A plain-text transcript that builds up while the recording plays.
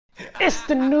It's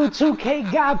the new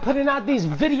 2K guy putting out these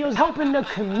videos helping the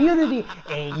community.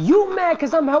 And you mad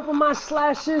cause I'm helping my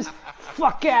slashers?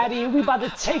 Fuck out of here. We about to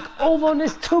take over on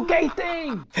this 2K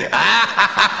thing.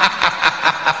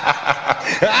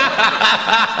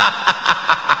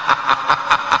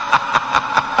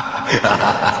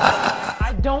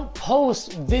 I don't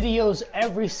post videos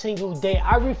every single day.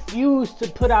 I refuse to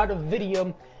put out a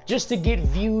video just to get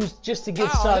views, just to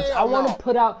get subs. I want to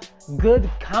put out good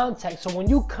content. So when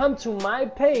you come to my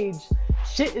page,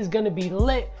 shit is gonna be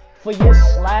lit for your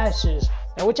slashers.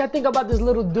 And what y'all think about this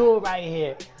little duo right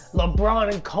here?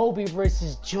 LeBron and Kobe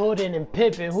versus Jordan and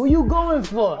Pippen. Who you going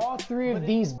for? All three of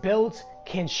these builds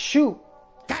can shoot.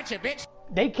 Gotcha, bitch.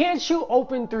 They can't shoot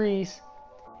open threes.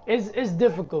 It's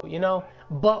difficult, you know?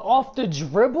 But off the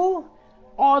dribble,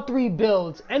 all three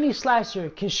builds, any slasher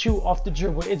can shoot off the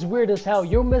dribble. It's weird as hell.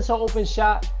 You'll miss an open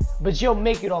shot, but you'll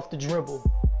make it off the dribble.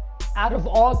 Out of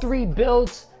all three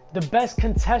builds, the best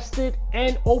contested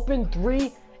and open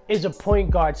three is a point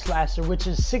guard slasher, which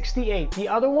is 68. The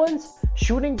other ones,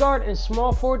 shooting guard and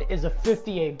small forward, is a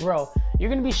 58, bro. You're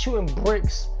gonna be shooting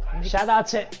bricks. Shout out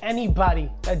to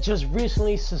anybody that just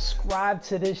recently subscribed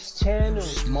to this channel.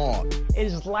 Smart.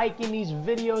 Is liking these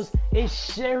videos, is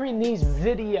sharing these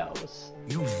videos.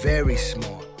 You very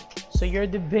smart. So you're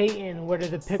debating whether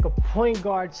to pick a point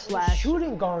guard slash,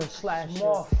 shooting guard slash,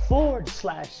 small forward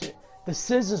slash it. The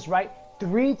scissors, right?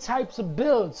 3 types of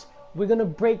builds. We're gonna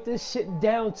break this shit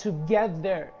down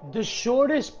together. The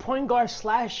shortest point guard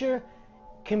slasher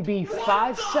can be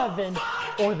 5'7",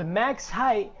 or the max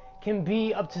height can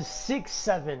be up to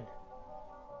 6'7".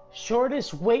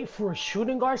 Shortest weight for a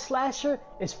shooting guard slasher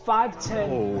is 5'10",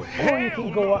 or you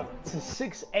can go up to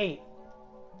 6'8".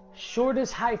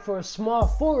 Shortest height for a small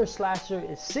forward slasher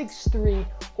is 6'3",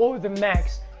 or the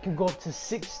max can go up to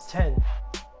 6'10".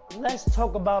 Let's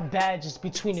talk about badges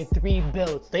between the 3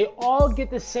 builds. They all get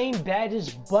the same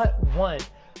badges but one.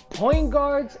 Point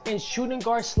guards and shooting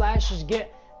guard slashers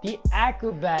get the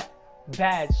acrobat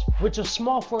badge, which a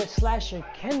small forward slasher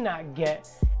cannot get,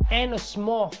 and a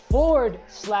small forward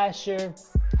slasher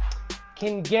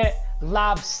can get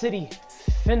Lob City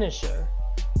Finisher.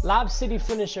 Lob City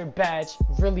Finisher badge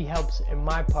really helps in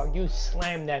MyPark. You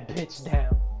slam that bitch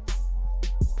down.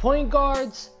 Point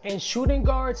guards and shooting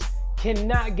guards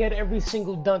cannot get every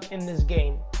single dunk in this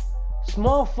game.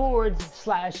 Small forward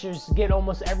slashers get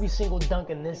almost every single dunk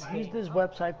in this game. Use this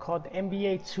website called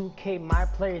NBA 2K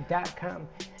MyPlayer.com.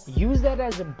 Use that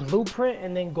as a blueprint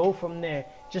and then go from there.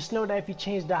 Just know that if you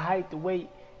change the height, the weight,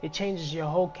 it changes your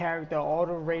whole character, all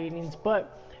the ratings,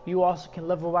 but you also can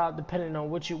level out depending on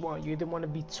what you want. You either want to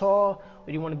be tall,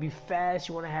 or you want to be fast,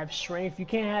 you want to have strength. You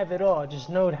can't have it all, just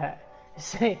know that.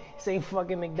 This ain't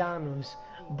fucking McDonald's.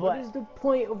 But what is the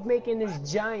point of making this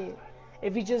giant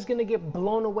if you're just gonna get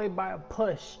blown away by a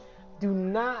push? Do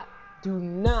not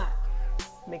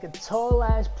make a tall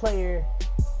ass player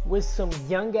with some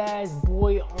young ass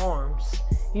boy arms.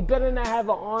 He better not have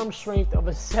an arm strength of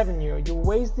a 7-year-old. You're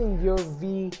wasting your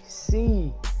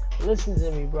VC. Listen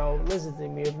to me, bro. Listen to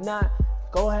me. If not,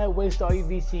 go ahead, waste all your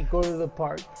VC, go to the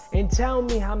park, and tell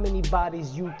me how many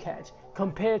bodies you catch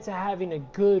compared to having a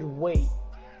good weight.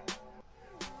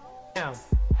 Now,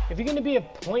 if you're gonna be a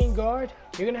point guard,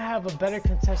 you're gonna have a better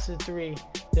contested 3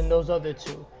 than those other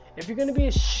 2. If you're gonna be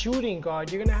a shooting guard,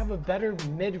 you're gonna have a better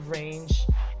mid-range,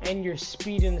 and your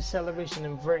speed and acceleration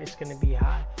and vert is gonna be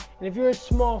high. And if you're a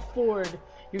small forward,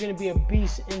 you're gonna be a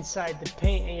beast inside the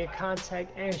paint, and your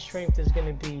contact and strength is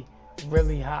gonna be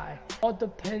really high. All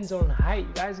depends on height.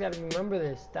 You guys gotta remember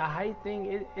this. The height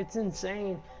thing, it's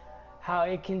insane how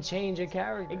it can change your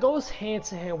character. It goes hand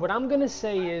to hand. What I'm gonna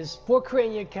say is, for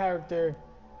creating your character,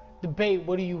 debate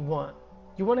what do you want.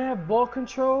 You want to have ball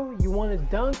control, you want to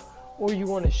dunk, or you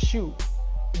want to shoot.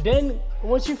 Then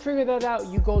once you figure that out,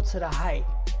 you go to the height.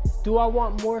 Do I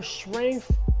want more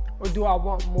strength, or do I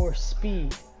want more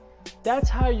speed? That's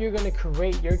how you're going to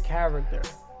create your character.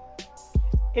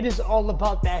 It is all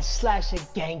about that slasher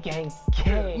gang.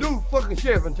 New fucking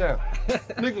sheriff in town.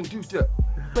 Nigga 2-step.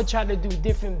 But try to do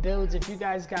different builds. If you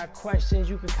guys got questions,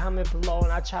 you can comment below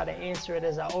and I'll try to answer it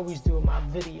as I always do in my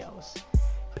videos.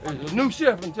 There's a new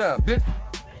chef in town, bitch.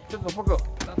 Shut the fuck up.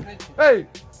 Hey!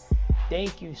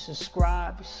 Thank you.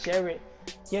 Subscribe, share it.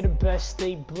 You're the best.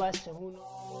 Stay blessed. And who knows?